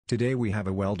Today we have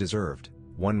a well-deserved,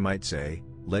 one might say,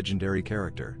 legendary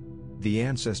character. The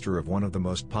ancestor of one of the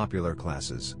most popular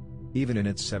classes. Even in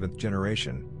its 7th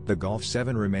generation, the Golf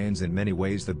 7 remains in many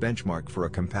ways the benchmark for a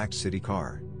compact city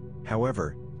car.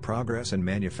 However, progress and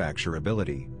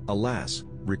manufacturability, alas,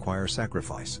 require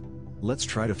sacrifice. Let's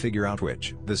try to figure out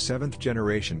which. The 7th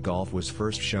generation Golf was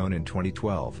first shown in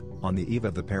 2012, on the eve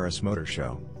of the Paris Motor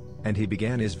Show. And he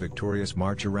began his victorious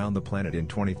march around the planet in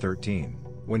 2013,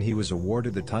 when he was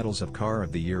awarded the titles of Car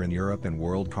of the Year in Europe and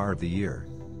World Car of the Year.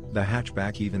 The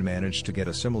hatchback even managed to get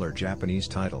a similar Japanese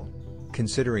title.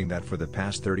 Considering that for the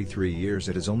past 33 years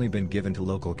it has only been given to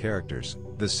local characters,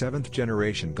 the 7th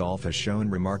generation Golf has shown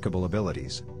remarkable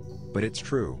abilities. But it's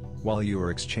true, while you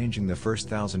are exchanging the first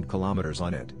 1,000 kilometers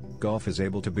on it, Golf is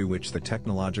able to bewitch the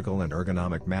technological and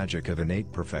ergonomic magic of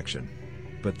innate perfection.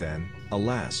 But then,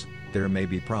 alas, there may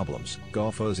be problems.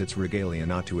 Golf owes its regalia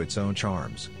not to its own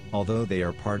charms, although they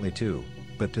are partly to,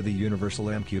 but to the universal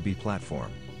MQB platform,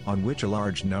 on which a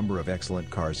large number of excellent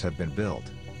cars have been built.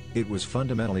 It was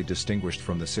fundamentally distinguished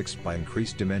from the 6 by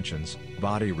increased dimensions,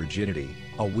 body rigidity,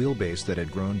 a wheelbase that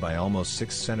had grown by almost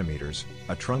 6 centimeters,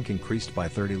 a trunk increased by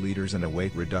 30 liters and a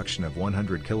weight reduction of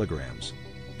 100 kilograms.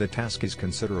 The task is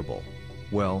considerable.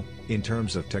 Well, in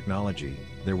terms of technology,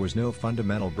 there was no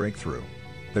fundamental breakthrough.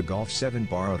 The Golf 7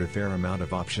 borrowed a fair amount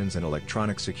of options and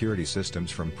electronic security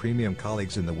systems from premium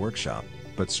colleagues in the workshop,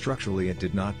 but structurally it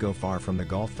did not go far from the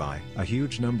Golf I. A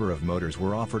huge number of motors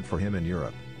were offered for him in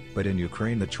Europe, but in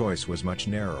Ukraine the choice was much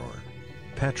narrower.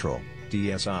 Petrol,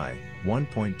 DSI,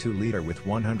 1.2 liter with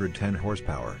 110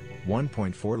 horsepower,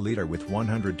 1.4 liter with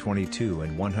 122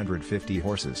 and 150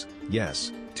 horses,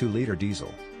 yes, 2 liter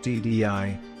diesel,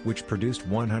 TDI, which produced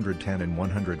 110 and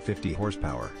 150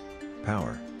 horsepower.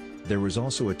 There was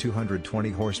also a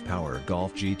 220 horsepower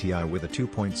Golf GTI with a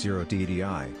 2.0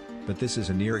 TDI, but this is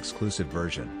a near-exclusive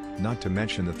version, not to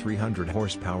mention the 300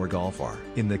 horsepower Golf R.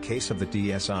 In the case of the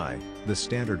DSI, the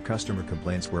standard customer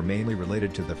complaints were mainly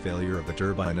related to the failure of the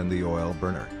turbine and the oil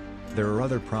burner. There are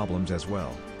other problems as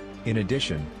well. In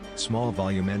addition, small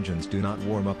volume engines do not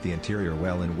warm up the interior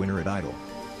well in winter at idle.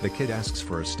 The kit asks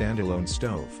for a standalone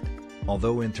stove.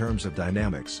 Although in terms of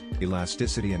dynamics,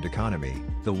 elasticity and economy,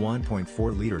 the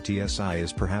 1.4-liter TSI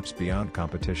is perhaps beyond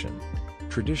competition.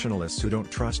 Traditionalists who don't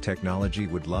trust technology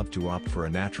would love to opt for a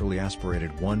naturally aspirated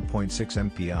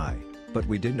 1.6 MPI, but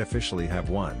we didn't officially have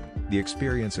one. The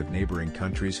experience of neighboring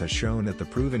countries has shown that the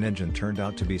proven engine turned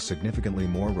out to be significantly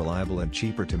more reliable and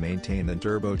cheaper to maintain than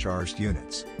turbocharged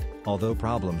units. Although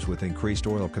problems with increased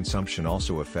oil consumption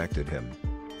also affected him.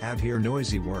 Add here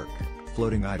noisy work,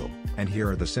 floating idle, and here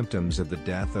are the symptoms of the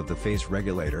death of the phase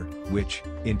regulator, which,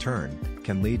 in turn,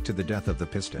 can lead to the death of the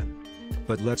piston.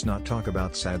 But let's not talk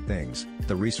about sad things.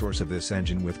 The resource of this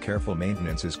engine with careful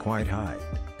maintenance is quite high.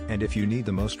 And if you need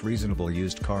the most reasonable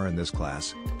used car in this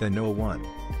class, then no one,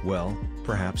 well,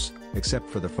 perhaps, except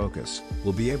for the Focus,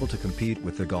 will be able to compete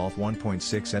with the Golf 1.6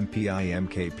 MPI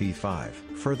MKP5.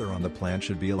 Further on the plan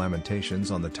should be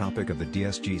lamentations on the topic of the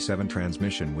DSG7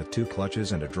 transmission with 2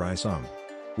 clutches and a dry sum.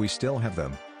 We still have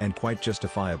them, and quite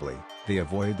justifiably, they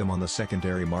avoid them on the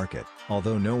secondary market,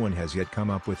 although no one has yet come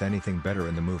up with anything better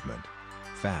in the movement.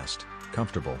 Fast,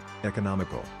 comfortable,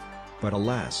 economical. But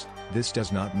alas, this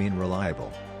does not mean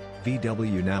reliable.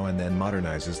 VW now and then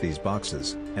modernizes these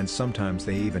boxes, and sometimes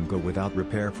they even go without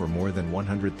repair for more than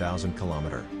 100,000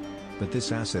 km. But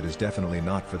this asset is definitely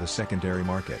not for the secondary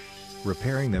market.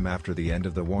 Repairing them after the end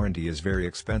of the warranty is very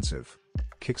expensive.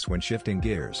 Kicks when shifting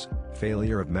gears,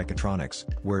 failure of mechatronics,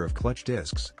 wear of clutch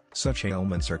discs, such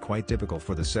ailments are quite typical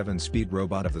for the 7-speed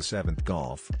robot of the 7th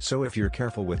Golf. So if you're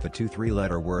careful with the 2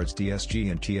 3-letter words DSG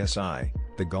and TSI,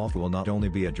 the Golf will not only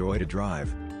be a joy to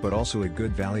drive, but also a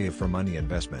good value for money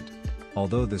investment.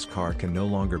 Although this car can no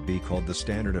longer be called the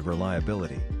standard of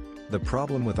reliability. The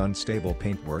problem with unstable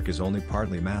paintwork is only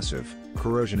partly massive,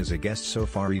 corrosion is a guest so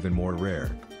far even more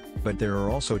rare. But there are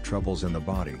also troubles in the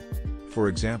body. For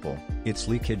example, its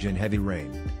leakage in heavy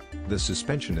rain. The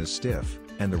suspension is stiff,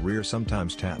 and the rear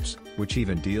sometimes taps, which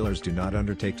even dealers do not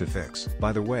undertake to fix.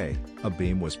 By the way, a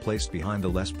beam was placed behind the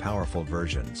less powerful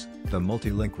versions. The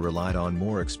multi-link relied on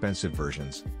more expensive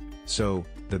versions. So,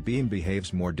 the beam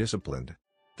behaves more disciplined.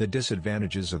 The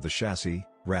disadvantages of the chassis,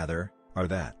 rather, are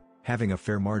that, having a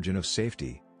fair margin of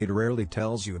safety, it rarely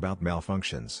tells you about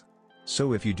malfunctions.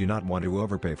 So if you do not want to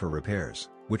overpay for repairs,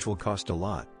 which will cost a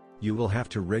lot, you will have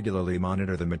to regularly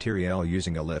monitor the material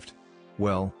using a lift.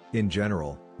 Well, in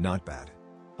general, not bad.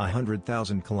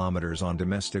 100,000 kilometers on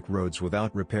domestic roads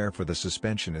without repair for the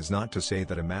suspension is not to say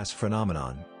that a mass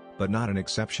phenomenon, but not an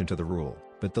exception to the rule,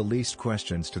 but the least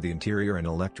questions to the interior and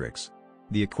electrics.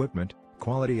 The equipment,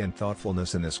 quality and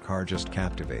thoughtfulness in this car just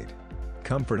captivate.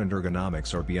 Comfort and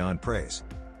ergonomics are beyond praise.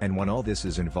 And when all this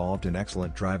is involved in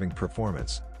excellent driving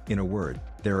performance, in a word,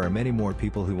 there are many more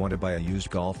people who want to buy a used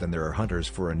Golf than there are hunters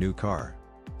for a new car.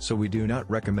 So we do not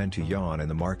recommend to yawn in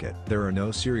the market. There are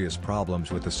no serious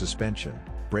problems with the suspension,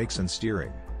 brakes and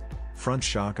steering. Front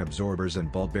shock absorbers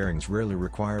and ball bearings rarely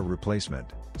require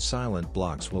replacement. Silent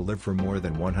blocks will live for more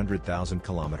than 100,000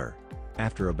 km.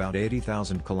 After about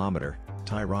 80,000 km,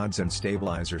 tie rods and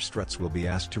stabilizer struts will be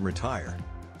asked to retire.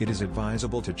 It is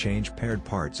advisable to change paired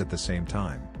parts at the same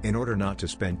time, in order not to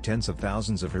spend tens of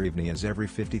thousands of hryvnias every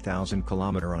 50,000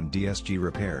 km on DSG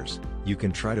repairs. You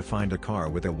can try to find a car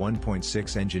with a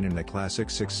 1.6 engine and a classic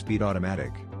 6-speed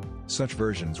automatic. Such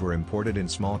versions were imported in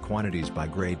small quantities by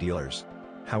gray dealers.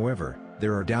 However,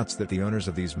 there are doubts that the owners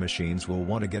of these machines will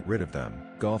want to get rid of them.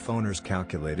 Golf owners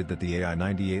calculated that the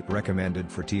AI98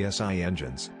 recommended for TSI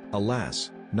engines, alas,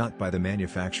 not by the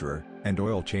manufacturer, and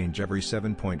oil change every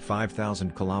 7.5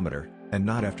 thousand km, and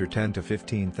not after 10 to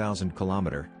 15,000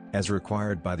 km, as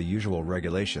required by the usual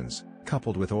regulations,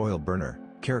 coupled with oil burner,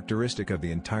 characteristic of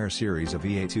the entire series of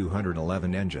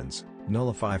EA211 engines,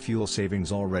 nullify fuel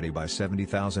savings already by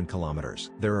 70,000 km.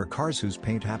 There are cars whose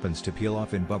paint happens to peel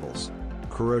off in bubbles.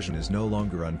 Corrosion is no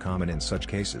longer uncommon in such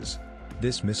cases.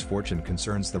 This misfortune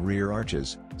concerns the rear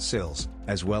arches, sills,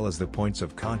 as well as the points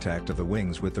of contact of the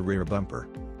wings with the rear bumper.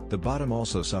 The bottom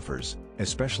also suffers,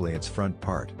 especially its front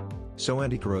part. So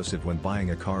anti-corrosive when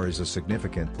buying a car is a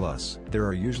significant plus. There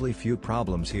are usually few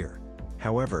problems here.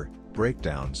 However,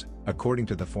 breakdowns, according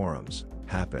to the forums,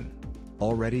 happen.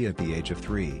 Already at the age of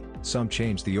 3, some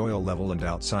change the oil level and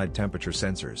outside temperature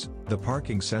sensors. The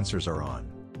parking sensors are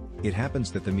on. It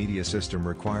happens that the media system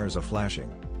requires a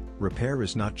flashing. Repair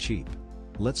is not cheap.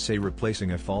 Let's say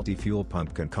replacing a faulty fuel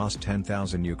pump can cost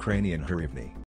 10,000 Ukrainian hryvnia.